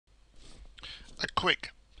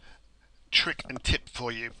quick trick and tip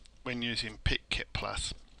for you when using PICkit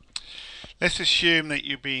Plus. Let's assume that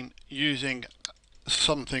you've been using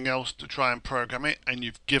something else to try and program it and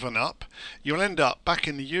you've given up. You'll end up back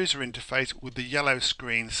in the user interface with the yellow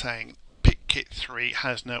screen saying PICkit 3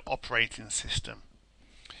 has no operating system.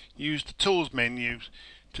 Use the tools menu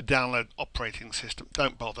to download operating system.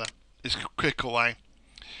 Don't bother, it's a quicker way.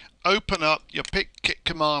 Open up your PICkit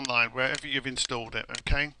command line wherever you've installed it,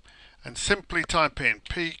 okay, and simply type in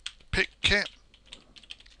PICkit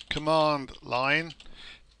command line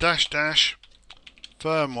 --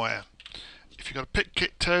 firmware. If you've got a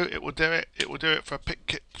PICkit 2, it will do it. It will do it for a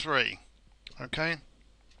PICkit 3. Okay.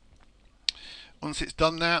 Once it's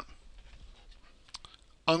done that,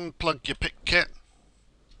 unplug your PICkit,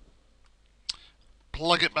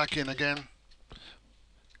 plug it back in again,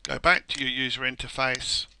 go back to your user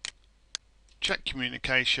interface, check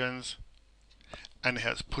communications, and it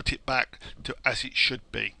has put it back to as it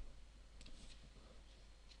should be.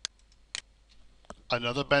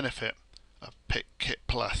 Another benefit of PICkit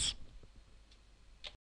Plus.